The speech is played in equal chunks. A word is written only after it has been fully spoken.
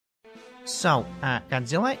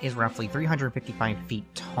Godzilla is roughly 355 feet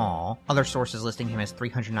tall. Other sources listing him as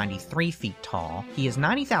 393 feet tall. He is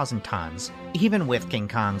 90,000 tons. Even with King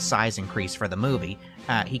Kong's size increase for the movie,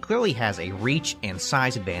 he clearly has a reach and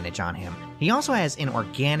size advantage on him. He also has an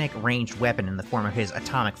organic ranged weapon in the form of his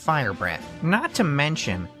atomic fire breath. Not to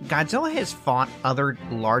mention, Godzilla has fought other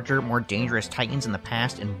larger, more dangerous titans in the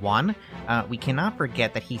past and won. We cannot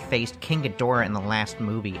forget that he faced King Ghidorah in the last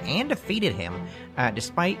movie and defeated him,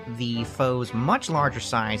 despite the foe's much larger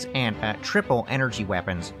size and triple energy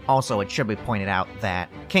weapons. Also, it should be pointed out that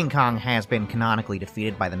King Kong has been canonically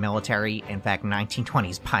defeated by the military, in fact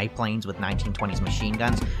 1920s biplanes with 1920s machine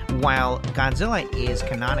guns, while Godzilla is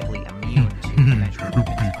canonically immune to conventional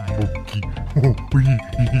weapons.